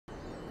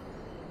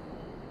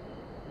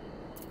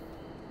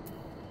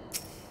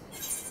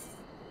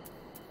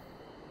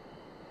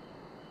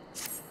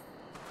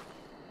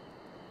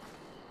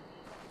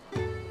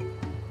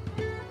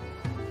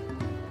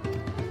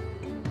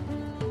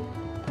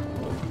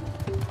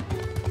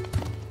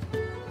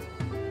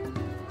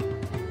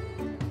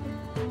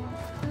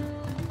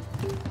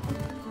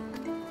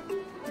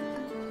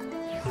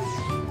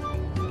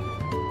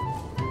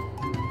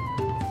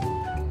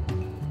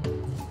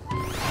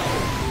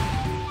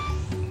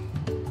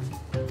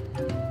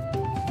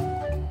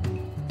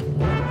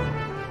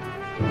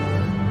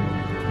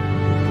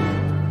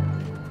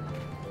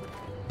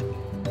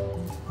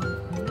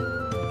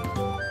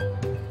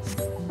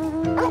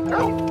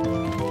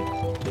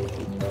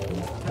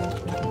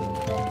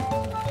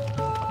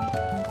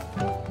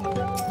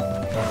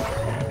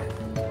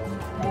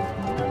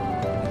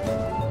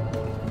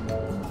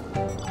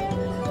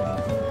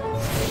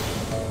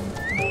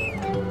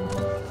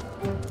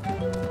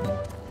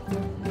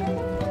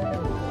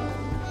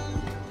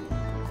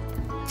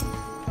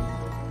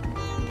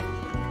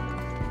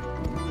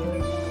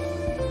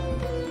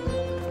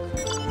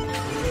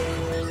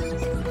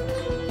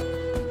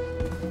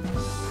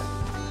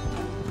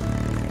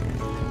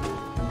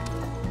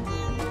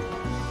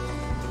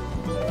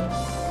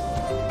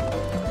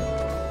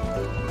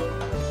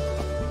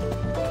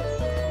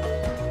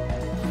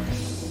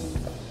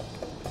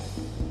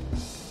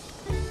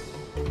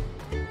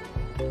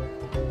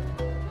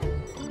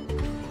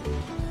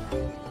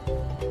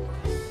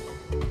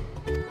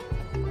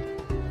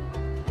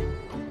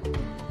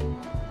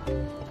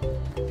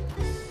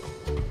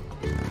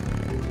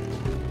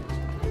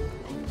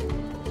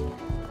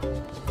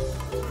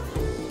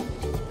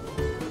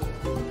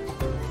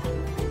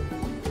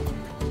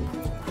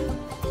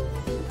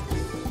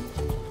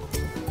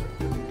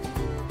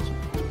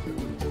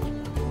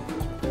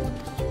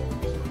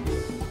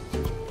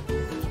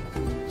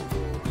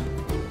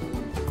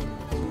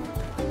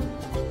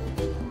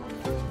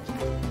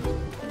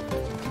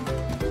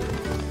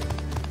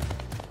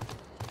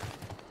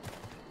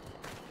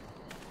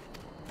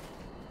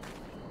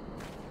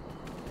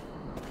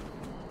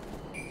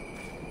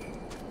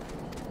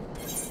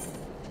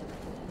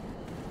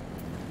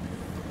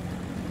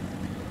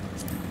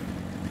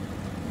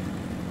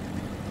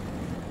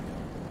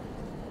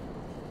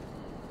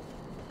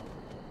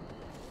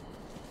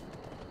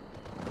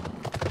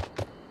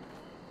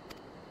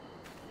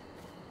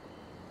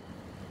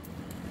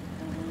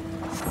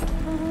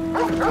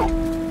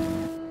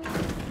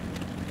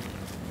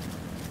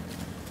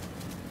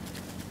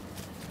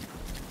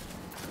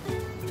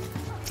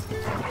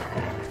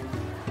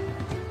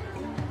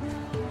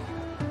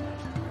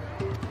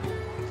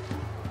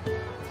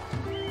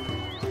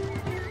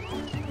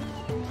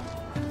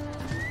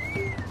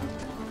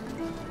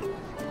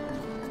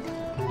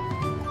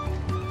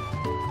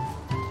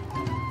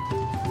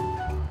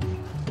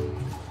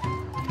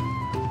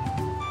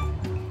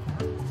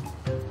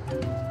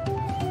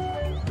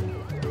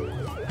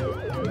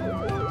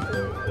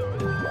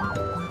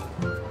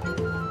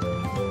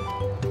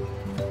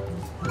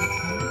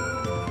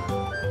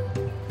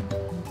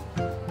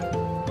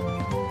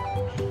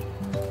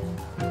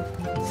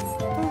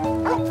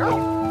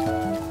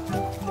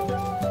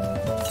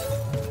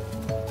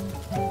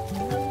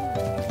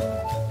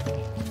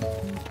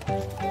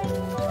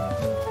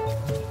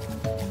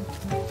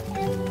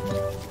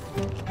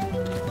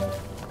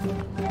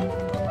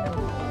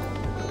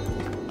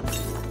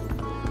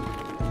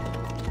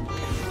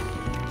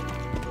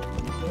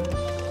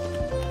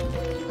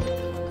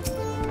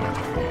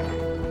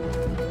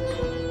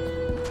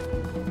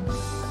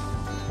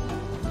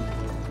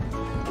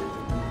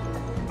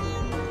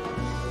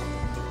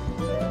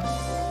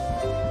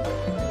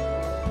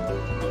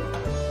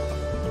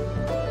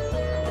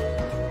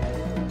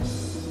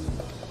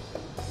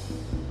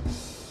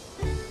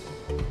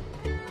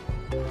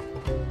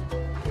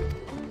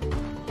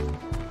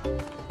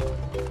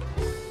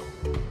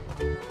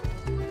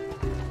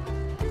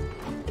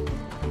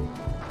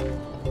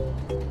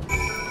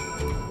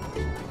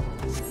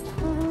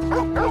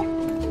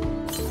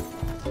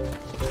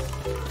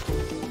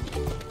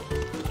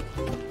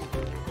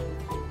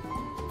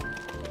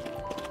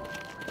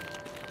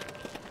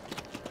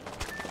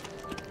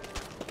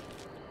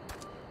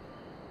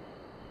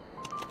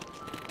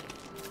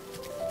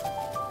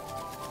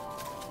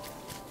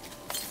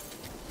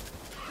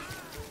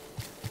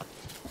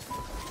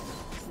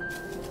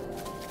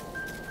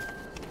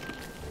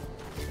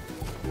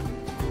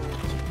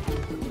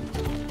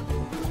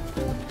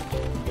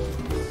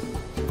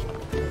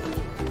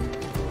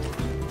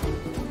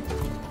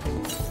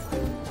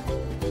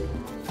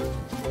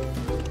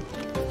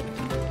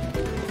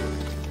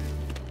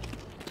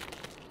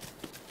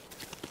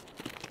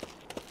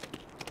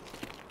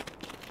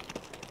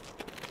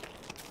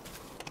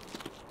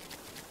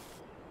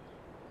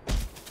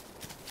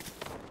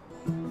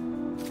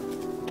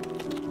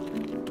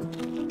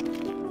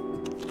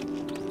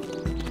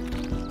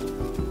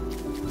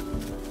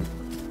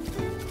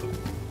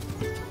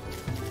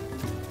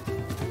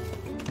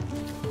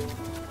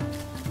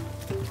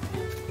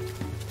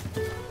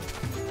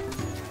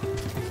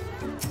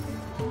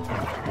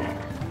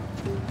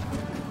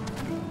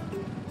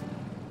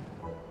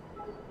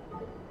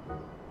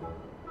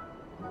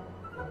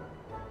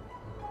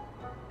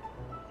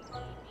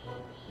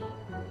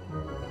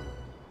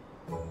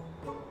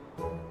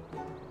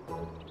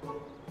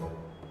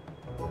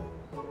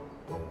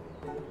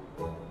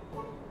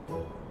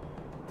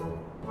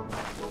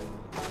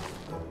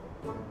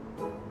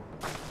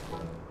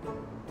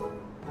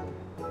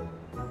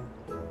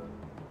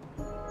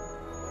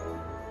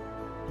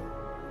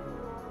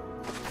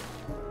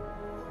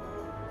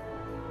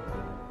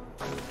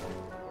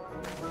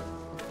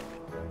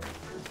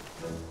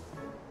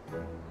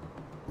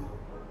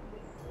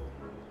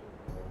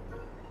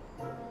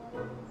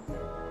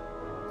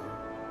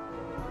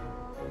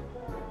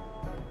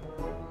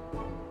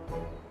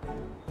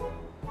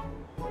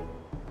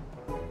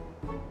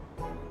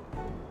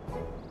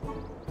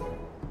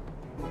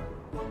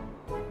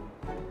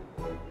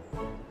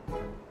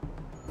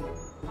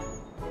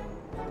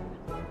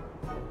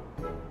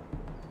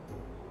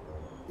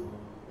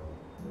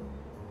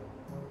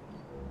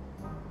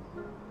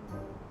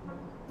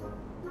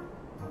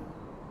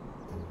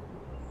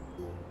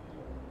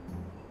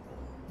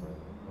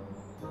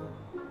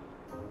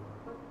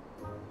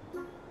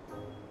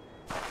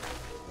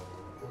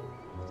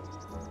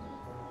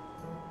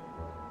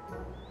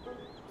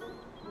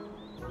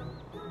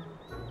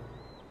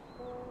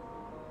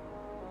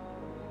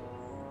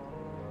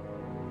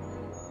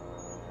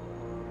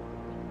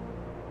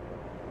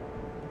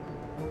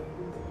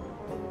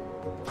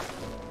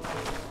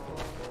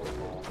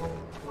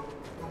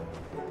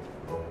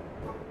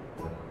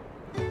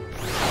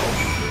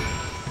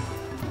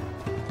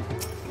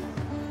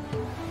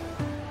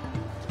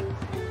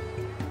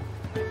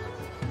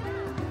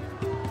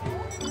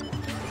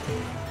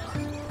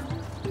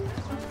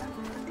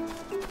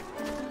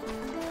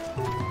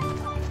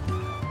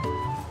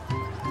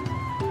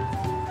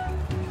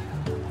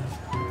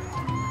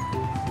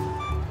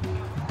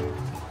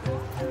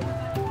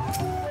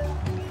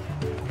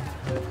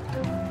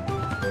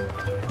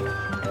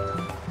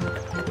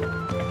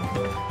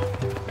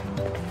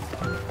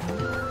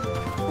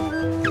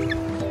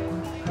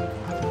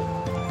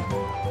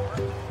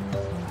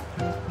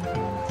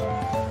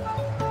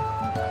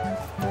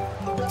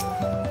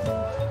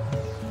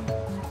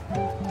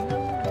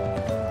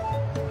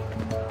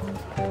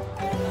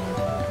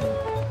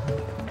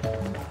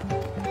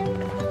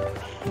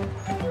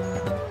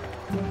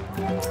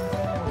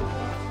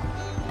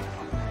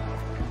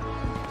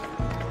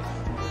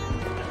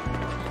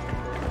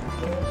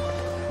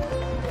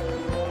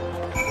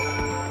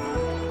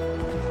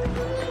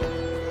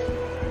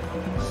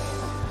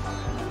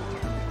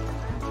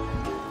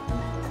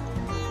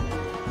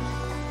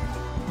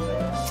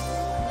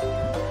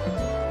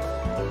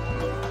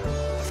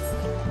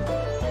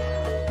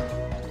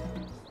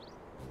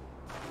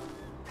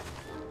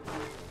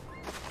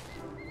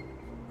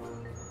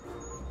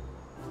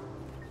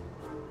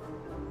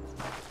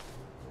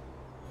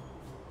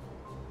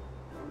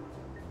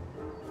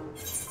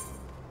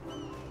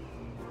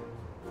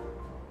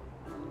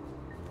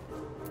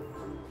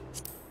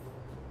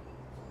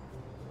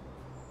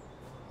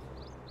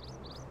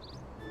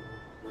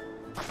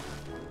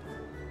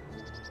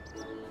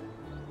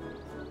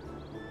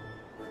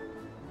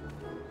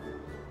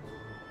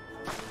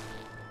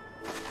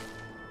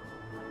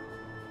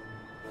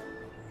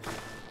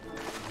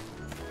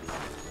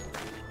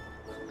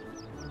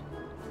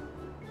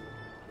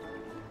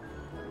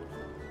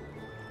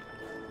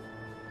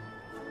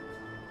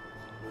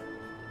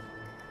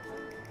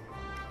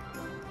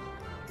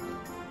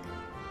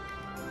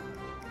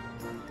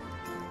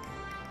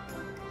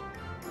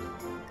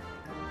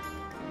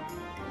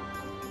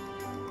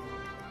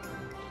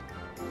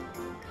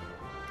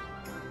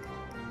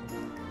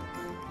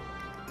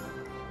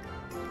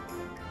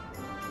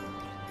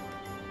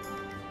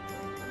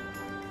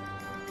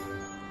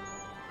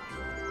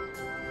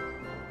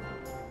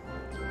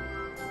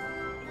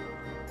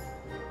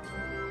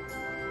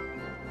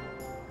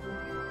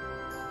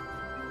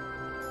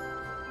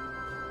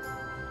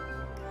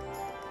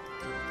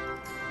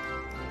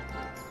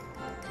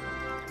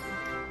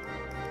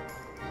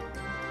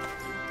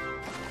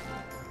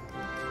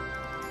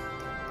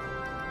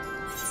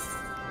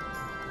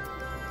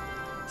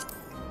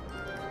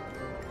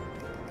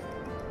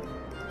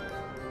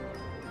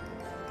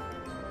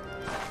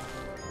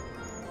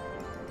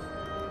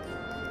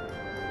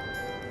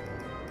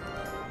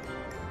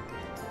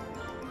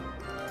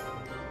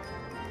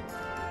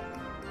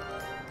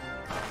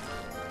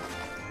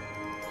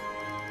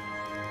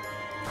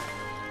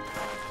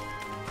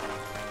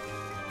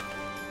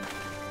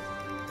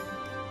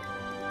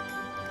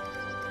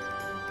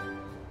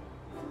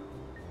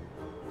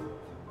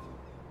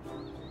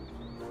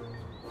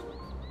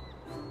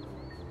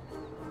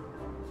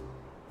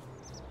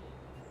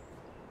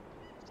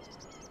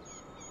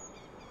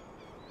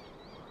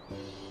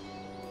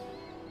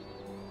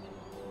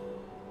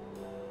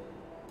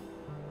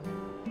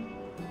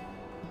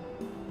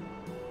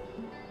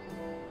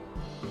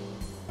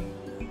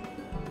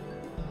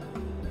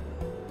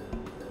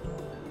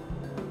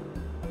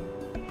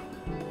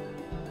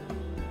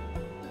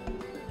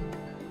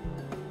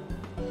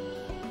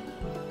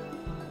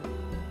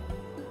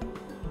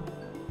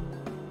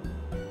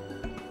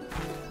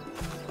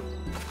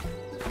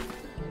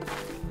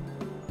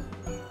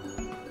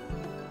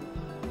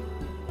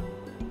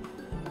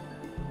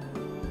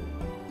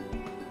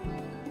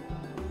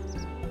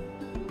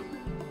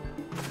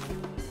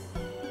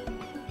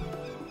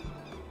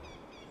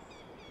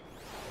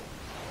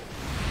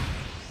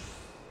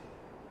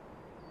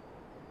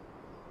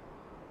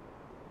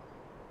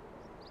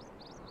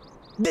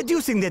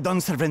Deducing the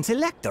Dunservant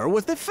Selector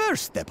was the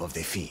first step of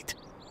the feat.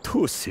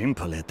 Too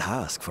simple a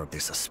task for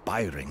this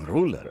aspiring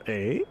ruler,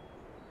 eh?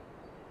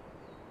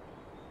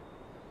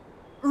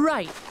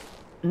 Right.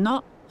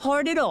 Not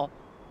hard at all.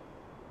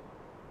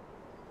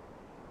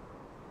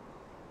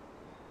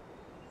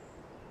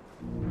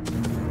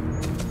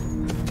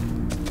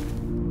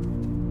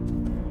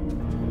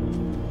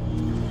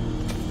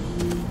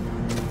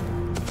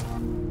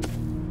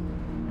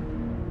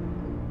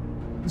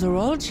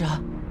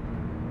 Zorolja.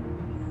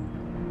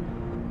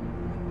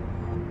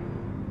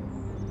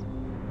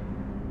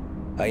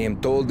 I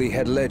am told the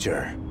head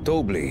ledger,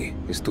 Tobli,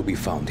 is to be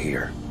found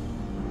here.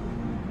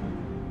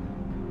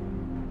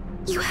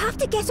 You have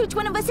to guess which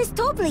one of us is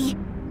Tobli.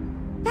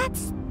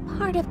 That's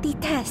part of the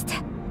test.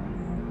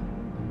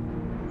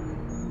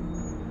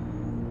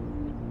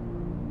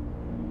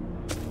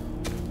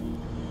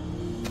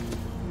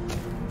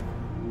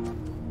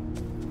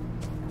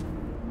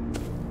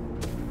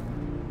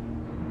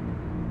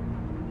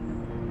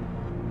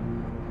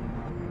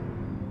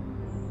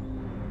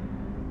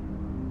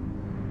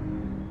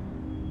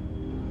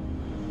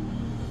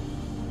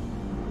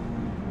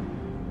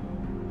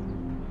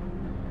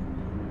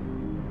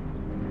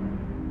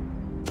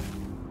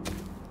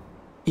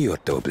 You're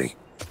Tobli.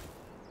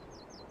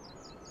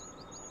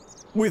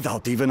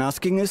 Without even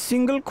asking a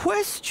single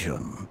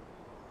question.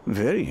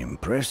 Very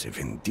impressive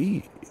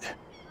indeed.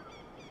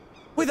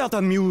 With that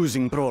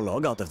amusing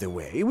prologue out of the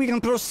way, we can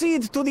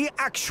proceed to the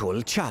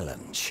actual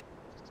challenge.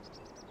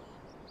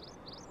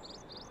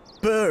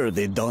 Per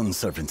the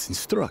Dunservant's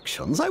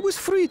instructions, I was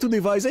free to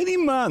devise any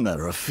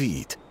manner of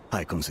feat.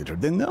 I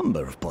considered the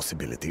number of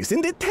possibilities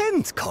in the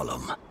 10th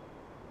column.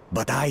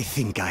 But I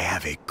think I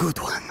have a good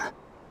one.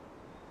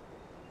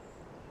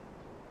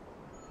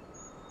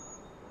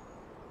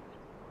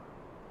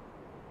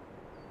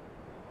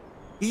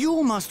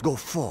 You must go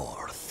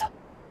forth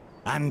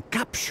and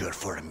capture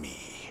for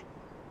me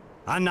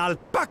an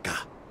alpaca.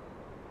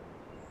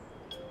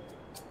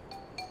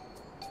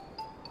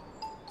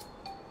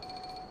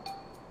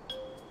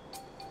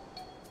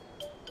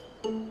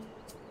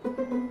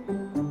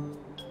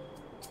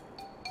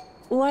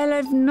 While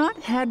I've not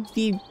had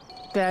the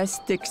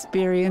best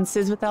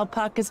experiences with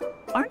alpacas,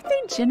 aren't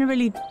they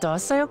generally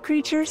docile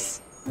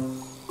creatures?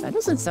 That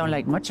doesn't sound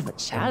like much of a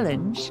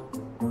challenge.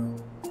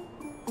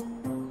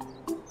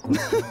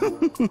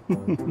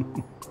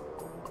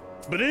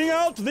 Bring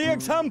out the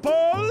example!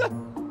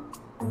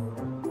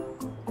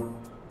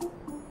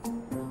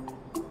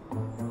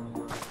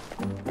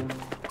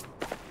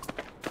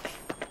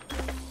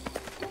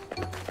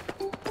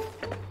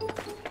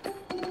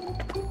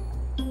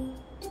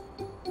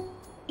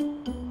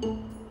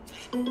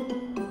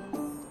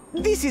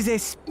 This is a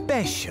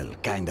special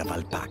kind of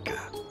alpaca.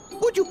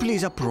 Would you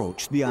please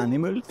approach the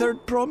animal,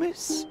 Third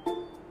Promise?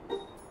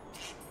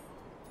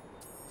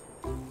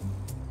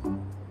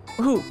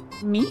 Who?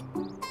 Me?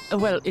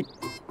 Well, it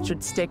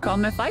should stay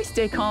calm if I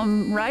stay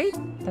calm, right?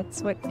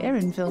 That's what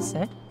Erinville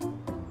said.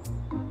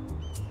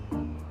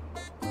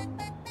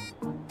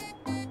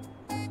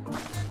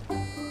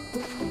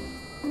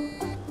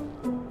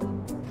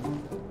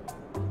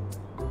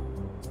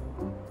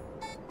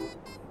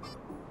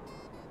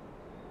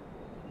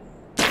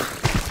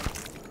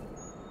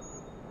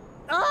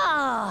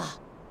 Ah!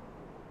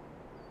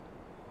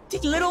 The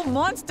little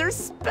monster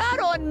spat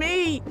on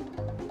me!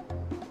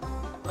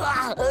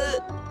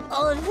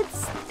 Oh, that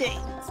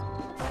stinks.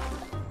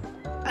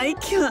 I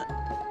can't.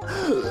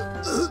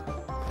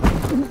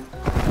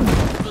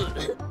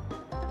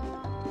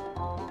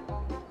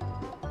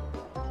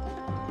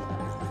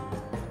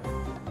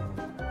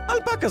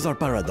 Alpacas are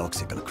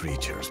paradoxical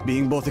creatures,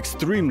 being both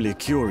extremely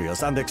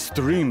curious and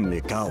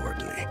extremely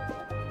cowardly.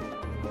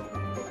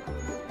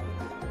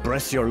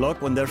 Press your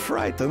luck when they're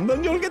frightened,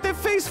 and you'll get a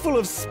face full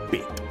of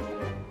spit,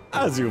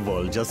 as you've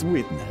all just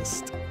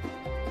witnessed.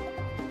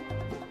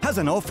 Has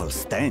an awful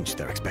stench,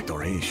 their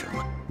expectoration.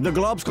 The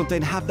globs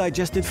contain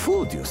half-digested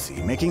food, you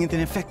see, making it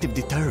an effective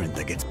deterrent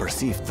against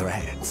perceived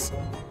threats.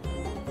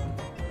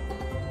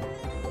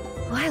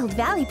 Wild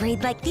valley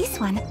breed like this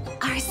one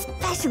are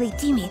especially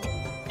timid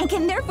and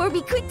can therefore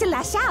be quick to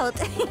lash out.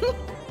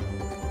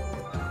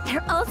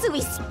 They're also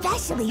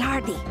especially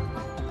hardy.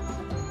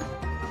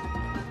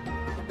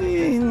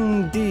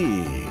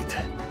 Indeed.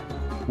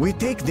 We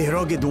take the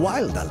rugged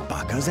wild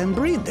alpacas and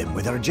breed them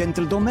with our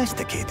gentle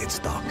domesticated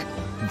stock.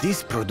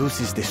 This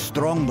produces the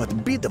strong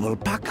but biddable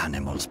pack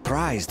animals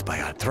prized by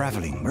our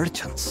traveling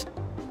merchants.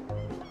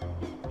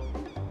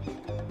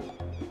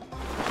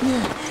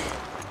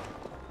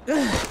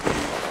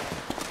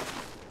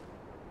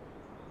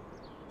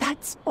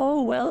 That's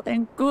all well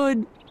and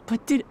good,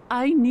 but did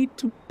I need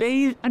to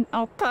bathe an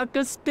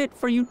alpaca spit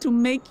for you to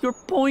make your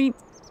point?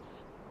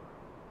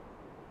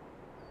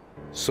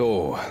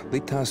 So, the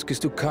task is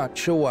to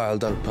catch a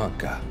wild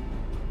alpaca.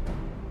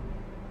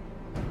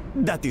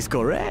 That is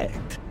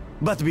correct.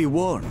 But be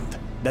warned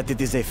that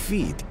it is a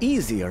feat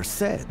easier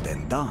said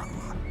than done.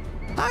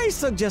 I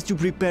suggest you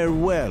prepare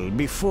well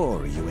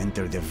before you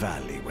enter the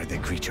valley where the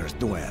creatures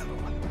dwell.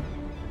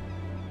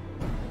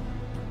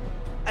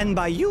 And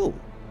by you,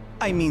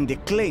 I mean the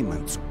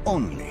claimants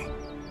only.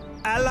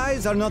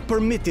 Allies are not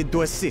permitted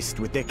to assist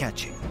with their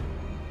catching.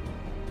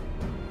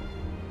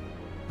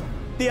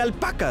 The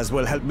alpacas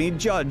will help me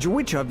judge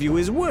which of you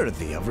is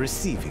worthy of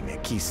receiving a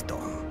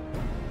keystone.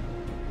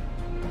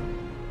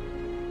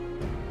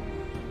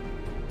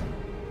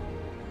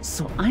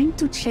 So I'm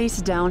to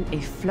chase down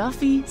a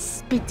fluffy,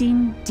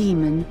 spitting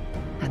demon,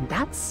 and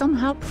that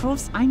somehow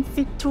proves I'm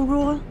fit to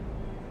rule?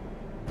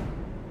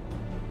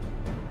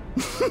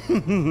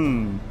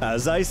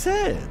 As I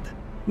said,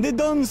 the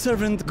Dawn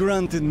Servant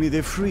granted me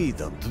the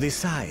freedom to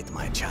decide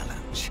my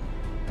challenge.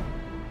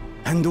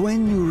 And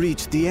when you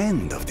reach the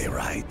end of the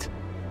ride,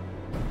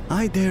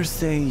 I dare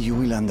say you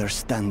will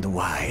understand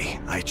why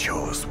I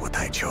chose what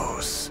I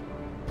chose.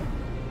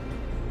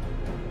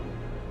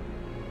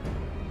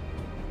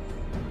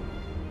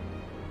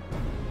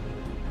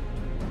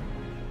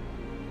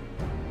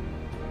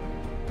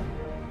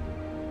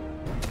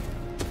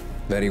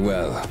 Very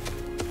well.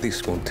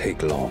 This won't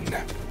take long.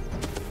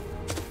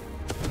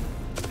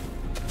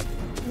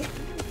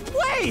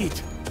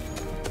 Wait!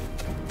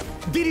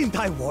 Didn't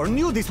I warn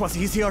you this was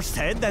easier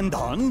said than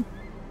done?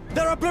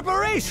 There are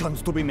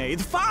preparations to be made,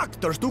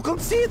 factors to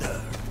consider.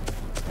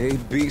 A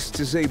beast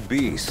is a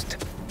beast.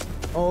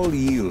 All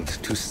yield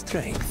to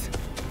strength.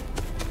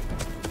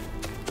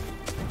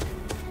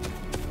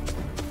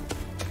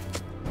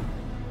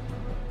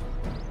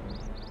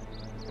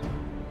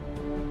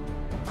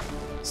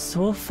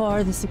 So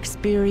far, this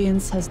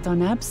experience has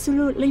done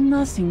absolutely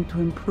nothing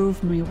to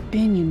improve my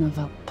opinion of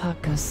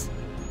alpacas.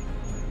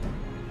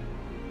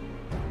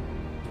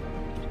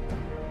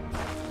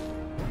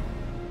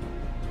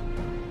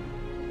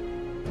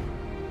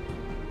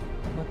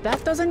 But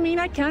that doesn't mean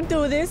I can't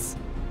do this.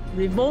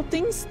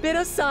 Revolting spit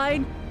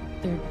aside,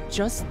 they're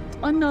just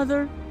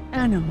another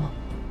animal.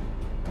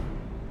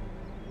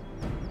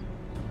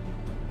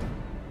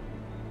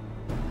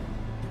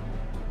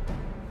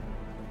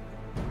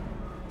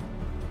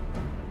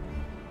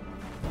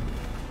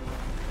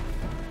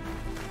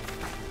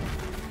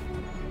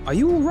 Are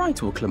you all right,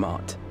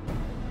 Orclamat?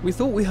 We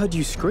thought we heard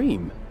you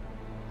scream.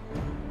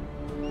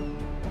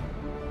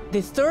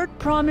 The third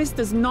promise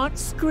does not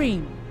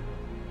scream.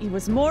 It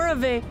was more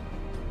of a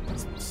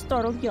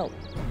startled yelp.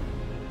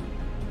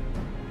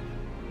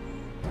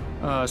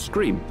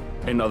 Scream,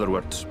 in other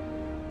words.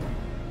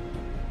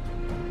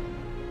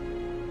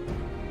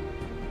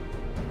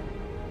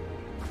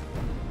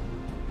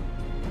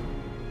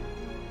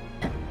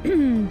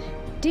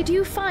 Did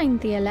you find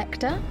the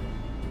Elector?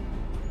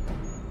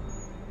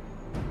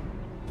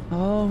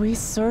 Oh, we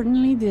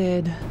certainly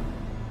did.